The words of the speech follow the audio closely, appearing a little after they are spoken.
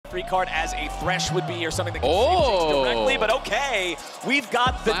3 card as a Thresh would be or something that can save things directly, but okay, we've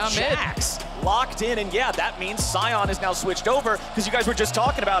got the Jax locked in, and yeah, that means Sion is now switched over, because you guys were just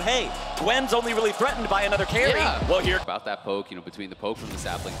talking about, hey, Gwen's only really threatened by another carry. Yeah. Well, here about that poke, you know, between the poke from the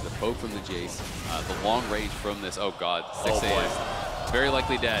sapling, the poke from the Jace, the long range from this, oh god, 6A is very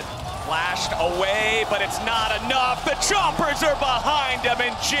likely dead. Flashed away, but it's not enough. The choppers are behind him,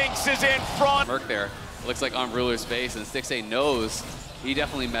 and Jinx is in front. Merc there, looks like on Ruler's face, and 6A knows he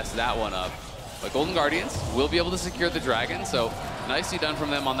definitely messed that one up. But Golden Guardians will be able to secure the dragon, so nicely done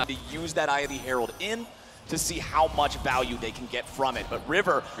from them on that. To use that Eye of the Herald in to see how much value they can get from it. But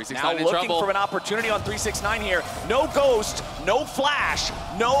River now looking for an opportunity on 369 here. No Ghost, no Flash,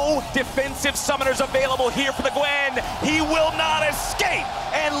 no defensive summoners available here for the Gwen. He will not escape.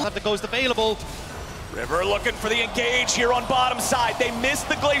 And have the Ghost available. River looking for the engage here on bottom side. They missed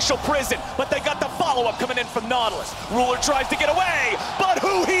the Glacial Prison, but they got the follow-up coming in from Nautilus. Ruler tries to get away, but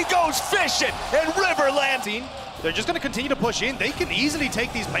who he goes fishing, and River lands. They're just going to continue to push in. They can easily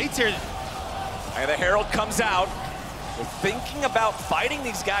take these baits here. And the Herald comes out. They're thinking about fighting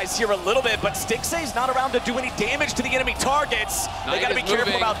these guys here a little bit, but Stixay's not around to do any damage to the enemy targets. They gotta be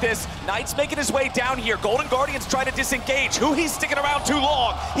careful about this. Knight's making his way down here. Golden Guardians try to disengage. Who he's sticking around too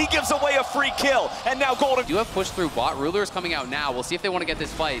long. He gives away a free kill, and now Golden... You have pushed through bot. Ruler is coming out now. We'll see if they want to get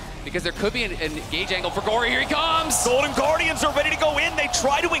this fight, because there could be an engage angle for Gory. Here he comes! Golden Guardians are ready to go in. They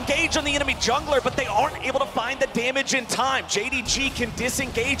try to engage on the enemy jungler, but they aren't able to find the damage in time. JDG can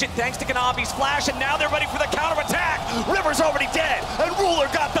disengage it thanks to Kanavi's flash, and now they're ready for the counterattack. River's already dead, and Ruler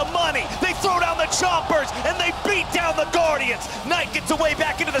got the money. They throw down the choppers, and they beat down the Guardians. Knight gets away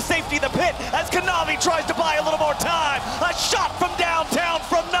back into the safety of the pit as Kanavi tries to buy a little more time. A shot from downtown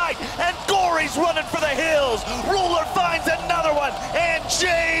from Knight, and Gory's running for the hills. Ruler finds another one, and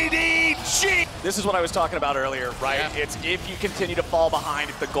JDG. This is what I was talking about earlier, right? Yeah. It's if you continue to fall behind,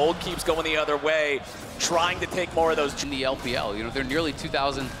 if the gold keeps going the other way, trying to take more of those. In the LPL, you know, they're nearly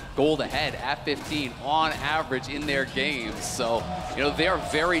 2,000 gold ahead at 15 on average in their games. So, you know, they are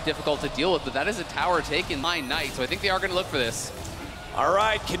very difficult to deal with, but that is a tower taken by Knight, so I think they are going to look for this. All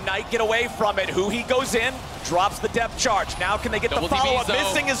right, can Knight get away from it? Who he goes in, drops the depth charge. Now can they get the follow-up?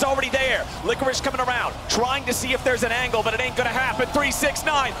 Missing is already there. Licorice coming around, trying to see if there's an angle, but it ain't gonna happen.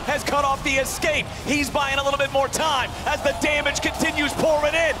 369 has cut off the escape. He's buying a little bit more time as the damage continues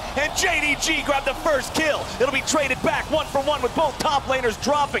pouring in, and JDG grabbed the first kill. It'll be traded back 1-for-1 with both top laners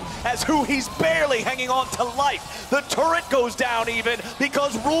dropping as who he's barely hanging on to life. The turret goes down even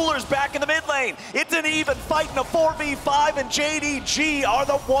because Ruler's back in the mid lane. It's an even fight in a 4v5, and JDG are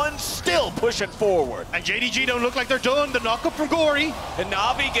the ones still pushing forward. And JDG don't look like they're done. The knock-up from Gory. And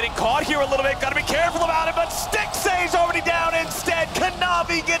Navi getting caught here a little bit. Gotta be careful about it, but Stixay's already down instead.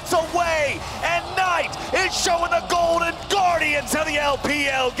 Kanavi gets away, and Knight is showing the Golden Guardians how the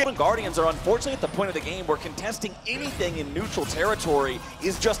LPL Golden Guardians are unfortunately at the point of the game where contesting anything in neutral territory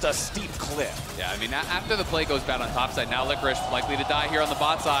is just a steep cliff. Yeah, I mean, after the play goes bad on top side, now Licorice likely to die here on the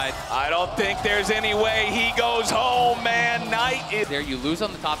bot side. I don't think there's any way he goes home, man. Knight is there. You lose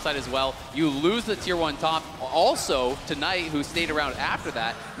on the top side as well. You lose the tier 1 top also to Knight, who stayed around after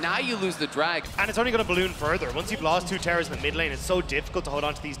that. Now you lose the drag. And it's only going to balloon further. Once you've lost 2 towers in the mid lane, it's so difficult to hold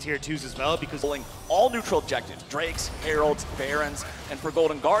on to these tier 2s as well, because pulling all neutral objectives, Drakes, Heralds, Barons, and for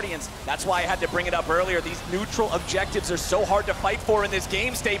Golden Guardians, that's why I had to bring it up earlier. These neutral objectives are so hard to fight for in this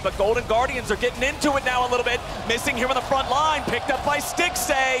game state, but Golden Guardians are getting into it now a little bit. Missing here on the front line, picked up by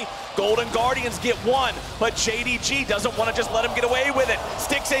Stixay. Golden Guardians get one, but JDG doesn't want to just let him get away with it.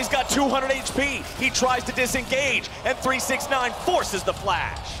 Stixay's got 200 HP. He tries to disengage, and 369 forces the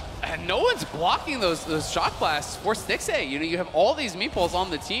flash. And no one's blocking those shot blasts for Stixay. You know, you have all these meatballs on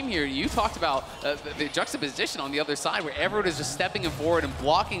the team here. You talked about the juxtaposition on the other side where everyone is just stepping forward and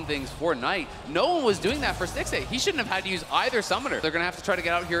blocking things for Knight. No one was doing that for Stixay. He shouldn't have had to use either summoner. They're going to have to try to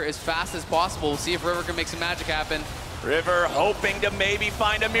get out here as fast as possible. We'll see if River can make some magic happen. River hoping to maybe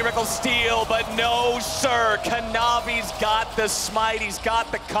find a miracle steal, but no, sir. Kanavi's got the smite, he's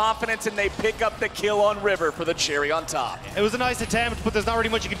got the confidence, and they pick up the kill on River for the cherry on top. It was a nice attempt, but there's not really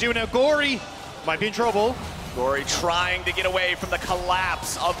much you can do now. Gory might be in trouble. Gory trying to get away from the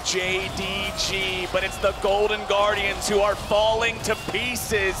collapse of JDG, but it's the Golden Guardians who are falling to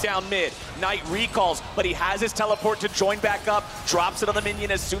pieces down mid. Knight recalls, but he has his teleport to join back up, drops it on the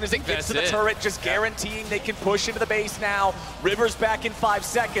minion as soon as it gets to the turret, just guaranteeing they can push into the base now. River's back in 5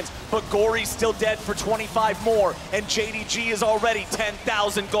 seconds, but Gory's still dead for 25 more, and JDG is already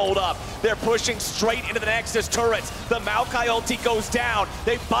 10,000 gold up. They're pushing straight into the Nexus turrets. The Maokai ulti goes down.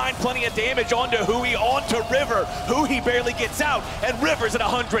 They bind plenty of damage onto Hui, onto River. Hui barely gets out, and River's at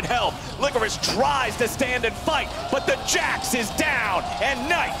 100 health. Licorice tries to stand and fight, but the Jax is down, and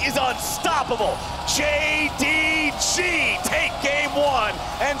Knight is unstoppable. JDG take game 1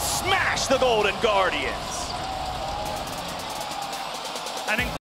 and smash the Golden Guardians.